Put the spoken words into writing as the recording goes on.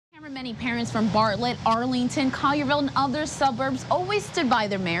Many parents from Bartlett, Arlington, Collierville, and other suburbs always stood by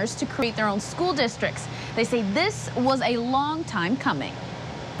their mayors to create their own school districts. They say this was a long time coming.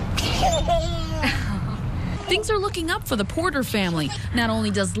 Things are looking up for the Porter family. Not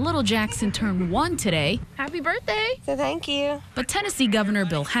only does little Jackson turn 1 today, happy birthday, So thank you. but Tennessee Governor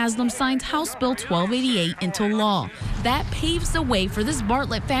Bill Haslam signed House Bill 1288 into law. That paves the way for this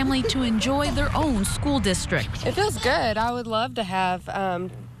Bartlett family to enjoy their own school district. It feels good. I would love to have,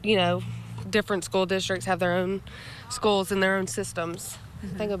 different school districts have their own schools and their own systems. I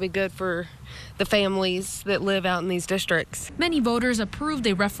think it'll be good for the families that live out in these districts. Many voters approved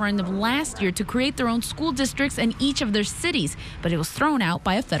a referendum last year to create their own school districts in each of their cities, but it was thrown out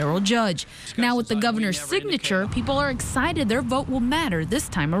by a federal judge. Now with the governor's signature, people are excited their vote will matter this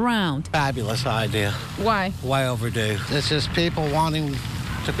time around. Fabulous idea. Why? Way overdue. It's just people wanting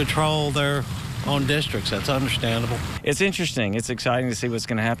to control their own districts. That's understandable. It's interesting. It's exciting to see what's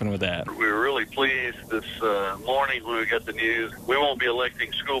going to happen with that. We were really pleased this morning when we got the news. We won't be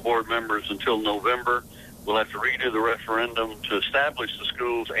electing school board members until November. We'll have to redo the referendum to establish the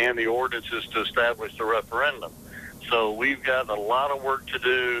schools and the ordinances to establish the referendum. So we've got a lot of work to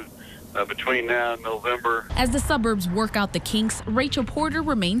do between now and November. As the suburbs work out the kinks, Rachel Porter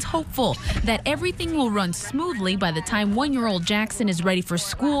remains hopeful that everything will run smoothly by the time 1-year-old Jackson is ready for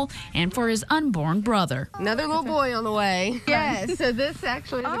school and for his unborn brother. Another little boy on the way. Yes, so this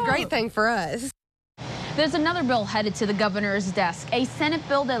actually is a great thing for us. There's another bill headed to the governor's desk, a Senate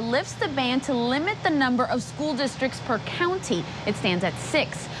bill that lifts the ban to limit the number of school districts per county. It stands at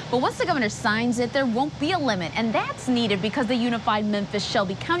 6. But once the governor signs it, there won't be a limit, and that's needed because the unified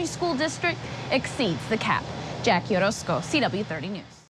Memphis-Shelby County School District exceeds the cap. Jackie Orozco, CW30 News.